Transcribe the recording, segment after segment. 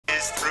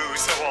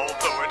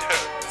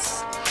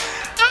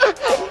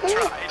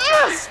try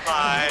to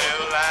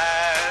smile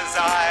as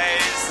I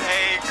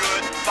say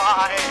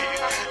goodbye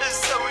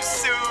so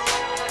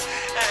soon.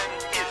 And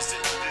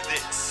isn't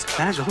this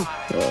Basil?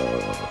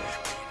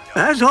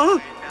 Basil?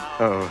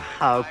 Oh,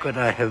 how could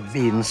I have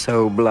been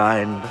so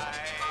blind?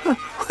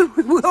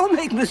 We all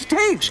make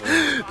mistakes,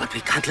 but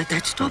we can't let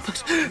that stop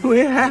us. We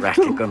have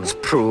to. Rattigan's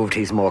proved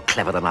he's more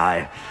clever than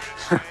I.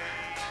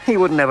 He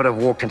would never have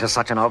walked into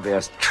such an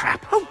obvious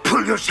trap. Oh,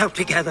 pull yourself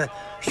together.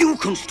 You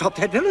can stop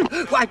that villain.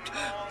 What?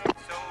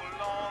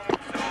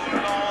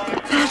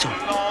 Basil,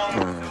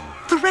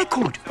 the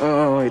record.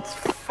 Oh, it's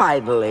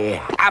finally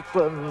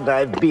happened.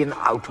 I've been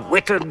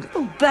outwitted.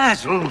 Oh,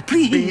 Basil,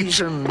 please.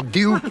 Beaten,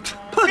 duped,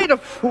 made a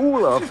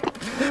fool of.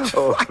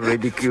 Oh,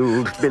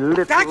 ridiculed,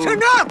 belittled. That's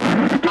enough!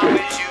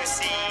 as you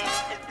see?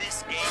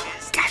 This game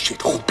is Dash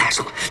it all,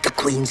 Basil. The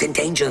Queen's in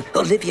danger.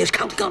 Olivia's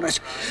counting on us.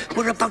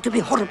 We're about to be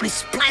horribly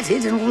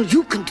splattered, and all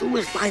you can do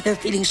is lie there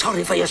feeling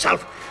sorry for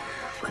yourself.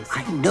 Well,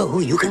 I know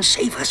you can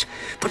save us,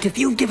 but if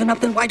you've given up,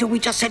 then why don't we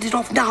just set it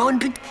off now and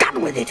be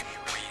done with it?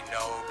 We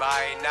know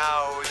by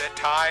now that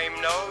time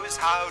knows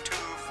how to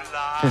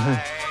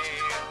fly.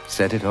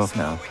 Set it off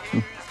now.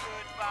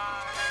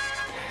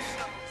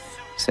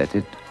 Set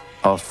it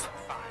off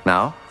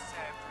now?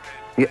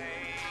 Yeah.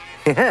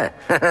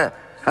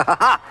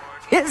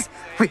 Yes,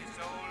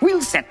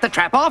 we'll set the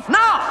trap off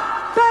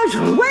now.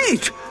 Basil,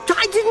 wait!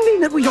 I didn't mean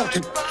that we ought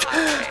to...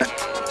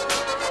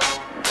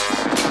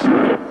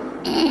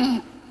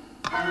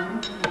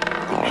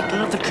 The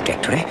angle of the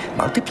trajectory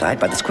multiplied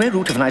by the square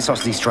root of an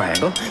isosceles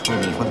triangle.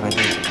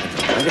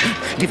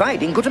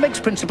 Dividing Gutenberg's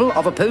principle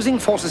of opposing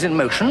forces in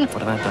motion.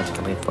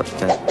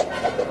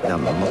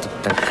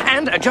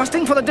 And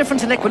adjusting for the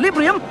difference in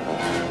equilibrium.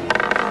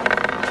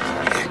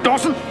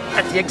 Dawson,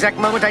 at the exact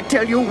moment I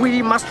tell you,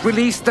 we must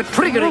release the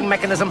triggering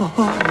mechanism.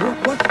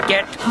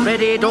 Get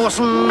ready,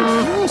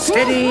 Dawson.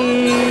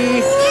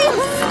 Steady.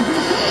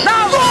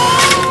 Now!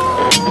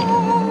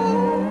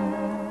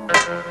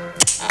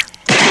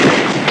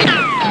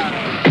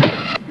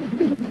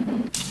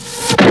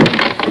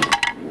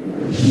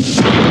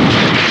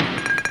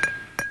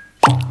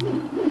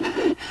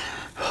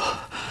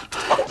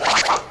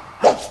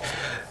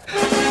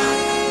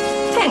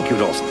 Thank you,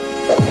 Dawson.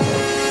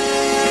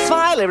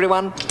 Smile,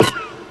 everyone.